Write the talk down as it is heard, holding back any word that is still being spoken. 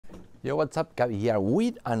Yo, what's up? Gabi here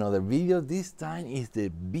with another video. This time is the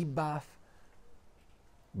Bibuff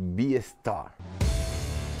V-Star.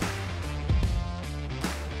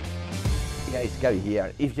 Hey guys, Gabi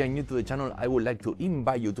here. If you're new to the channel, I would like to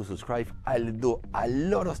invite you to subscribe. I'll do a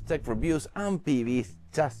lot of tech reviews and PVs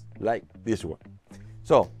just like this one.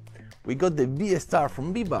 So, we got the V-Star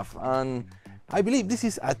from Bibuff, and I believe this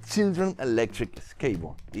is a children's electric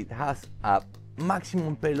skateboard. It has a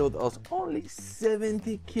maximum payload of only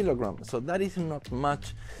 70 kilograms, so that is not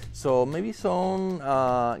much. So maybe some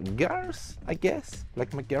girls, I guess,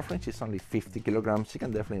 like my girlfriend, she's only 50 kilograms, she can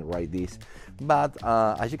definitely ride this. But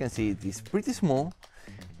as you can see, it is pretty small.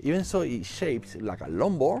 Even so, it shapes like a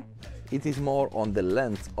longboard. It is more on the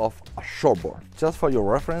length of a shortboard. Just for your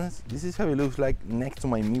reference, this is how it looks like next to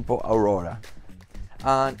my Meepo Aurora,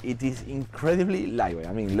 and it is incredibly lightweight.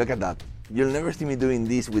 I mean, look at that. You'll never see me doing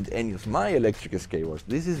this with any of my electric skateboards.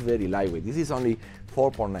 This is very lightweight. This is only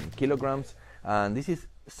 4.9 kilograms, and this is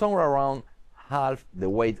somewhere around half the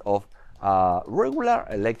weight of regular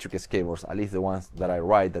electric skateboards, at least the ones that I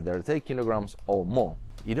ride, that are 10 kilograms or more.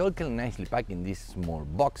 It all came nicely packed in this small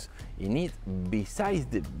box. In it, besides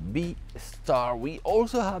the V-Star, we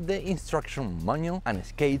also have the instruction manual, and a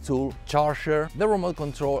skate tool, charger, the remote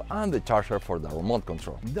control, and the charger for the remote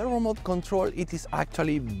control. The remote control, it is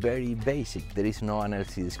actually very basic. There is no an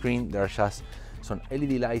LCD screen, there are just some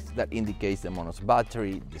LED lights that indicates the amount of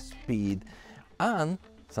battery, the speed, and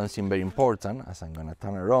something very important, as I'm gonna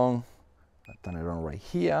turn it on right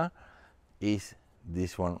here, is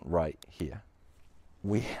this one right here.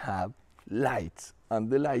 We have lights, and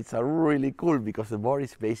the lights are really cool because the board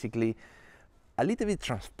is basically a little bit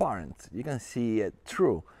transparent. You can see it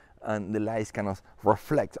through, and the lights kind of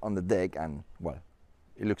reflect on the deck, and well,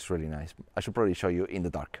 it looks really nice. I should probably show you in the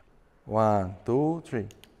dark. 1, 2, 3.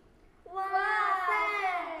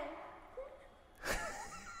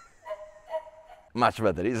 Much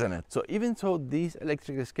better, isn't it? So even though this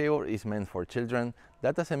electric skateboard is meant for children,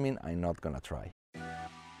 that doesn't mean I'm not gonna try.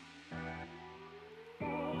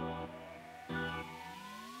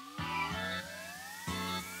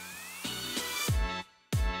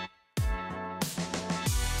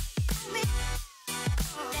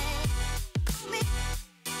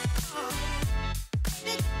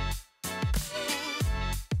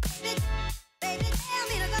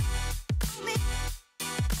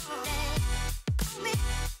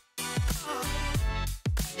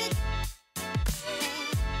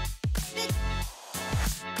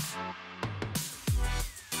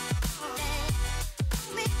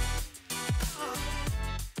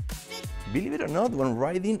 Believe it or not, when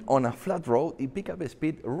riding on a flat road, it picks up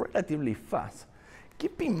speed relatively fast.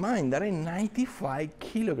 Keep in mind that I'm 95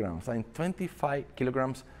 kilograms, I'm 25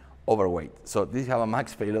 kilograms overweight. So this have a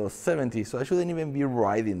max payload of 70, so I shouldn't even be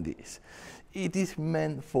riding this. It is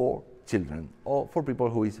meant for children or for people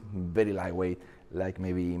who is very lightweight, like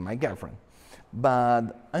maybe my girlfriend.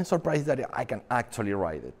 But I'm surprised that I can actually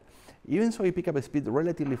ride it. Even so, it picks up speed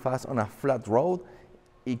relatively fast on a flat road,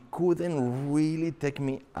 it couldn't really take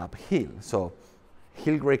me uphill. So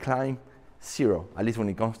hill grade climb, 0, at least when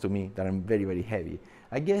it comes to me, that I'm very, very heavy.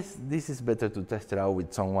 I guess this is better to test it out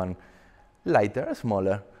with someone lighter,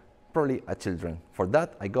 smaller, probably a children. For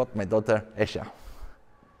that, I got my daughter, Esha.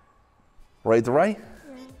 Ready to ride?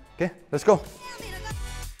 Yeah. Okay, let's go.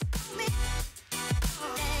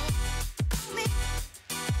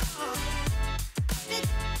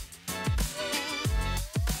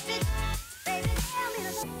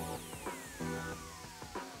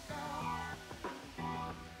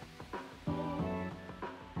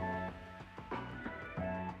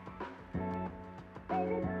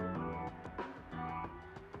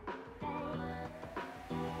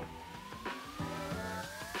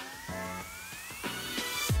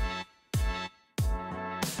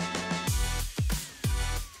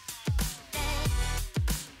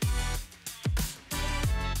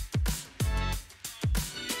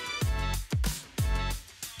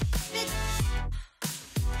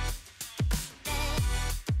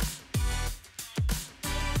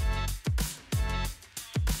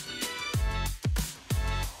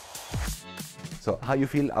 So how you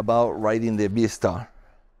feel about riding the V-Star?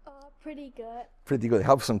 Pretty good. Pretty good. It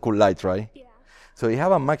has some cool lights, right? Yeah. So you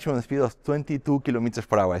have a maximum speed of 22 kilometers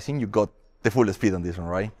per hour. I think you got the full speed on this one,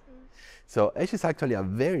 right? So Ash is actually a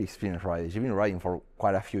very experienced rider. She's been riding for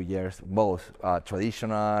quite a few years, both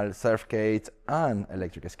traditional surf skates and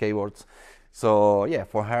electric skateboards. So yeah,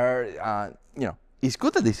 for her, you know, it's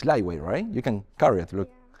good that it's lightweight, right? You can carry it. Look,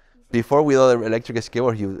 before with other electric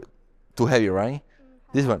skateboards, too heavy, right?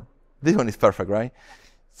 This one is perfect, right?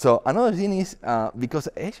 So another thing is, because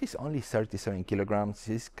Edge is only 37 kilograms,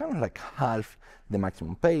 she's kind of like half the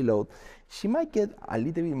maximum payload, she might get a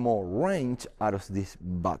little bit more range out of this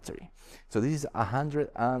battery. So this is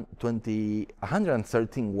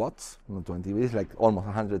 113 watts, not 20, it's like almost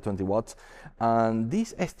 120 watts. And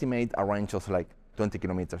this estimate a range of like 20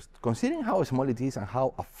 kilometers. Considering how small it is and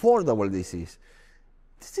how affordable this is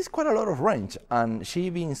quite a lot of range. And she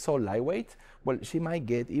being so lightweight, well, she might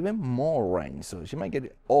get even more range. So she might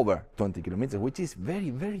get over 20 kilometers, which is very,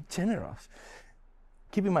 very generous.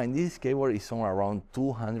 Keep in mind, this skateboard is somewhere around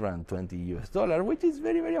 $220 US, which is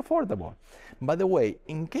very, very affordable. By the way,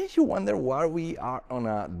 in case you wonder why we are on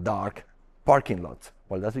a dark parking lot,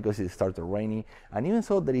 well, that's because it started raining. And even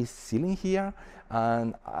so, there is ceiling here,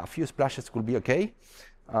 and a few splashes could be okay.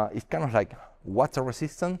 It's kind of like water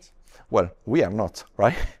resistant. Well, we are not,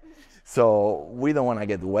 right? So we don't want to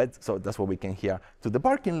get wet, so that's why we came here to the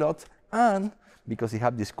parking lot. And because we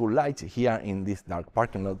have these cool lights here in this dark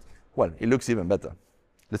parking lot, well, it looks even better.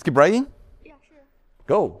 Let's keep riding? Yeah, sure.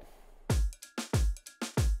 Go!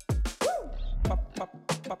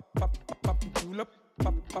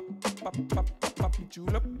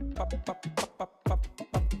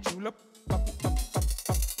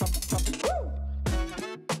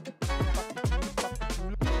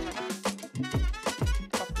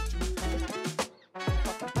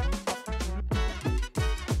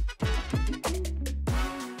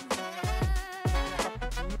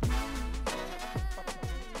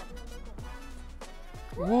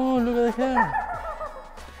 Whoa, look at the hair.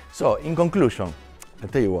 So, in conclusion, I'll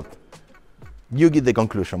tell you what. You get the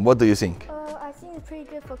conclusion. What do you think? I think it's pretty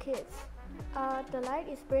good for kids. The light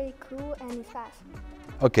is very cool and it's fast.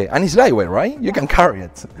 Okay, and it's lightweight, right? You can carry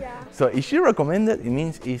it. Yeah. So if she recommended, it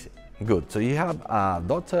means it's good. So you have a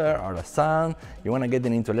daughter or a son, you want to get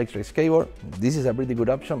them into electric skateboard, this is a pretty good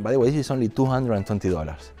option. By the way, this is only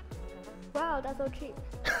 $220. Wow, that's so cheap.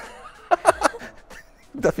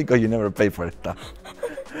 That's because you never pay for stuff.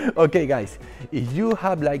 Okay guys, if you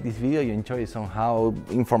have liked this video, you enjoy it somehow,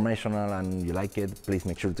 informational, and you like it, please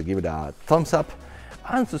make sure to give it a thumbs up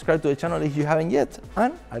and subscribe to the channel if you haven't yet,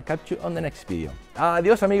 and I'll catch you on the next video.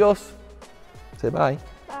 Adios amigos. Say bye.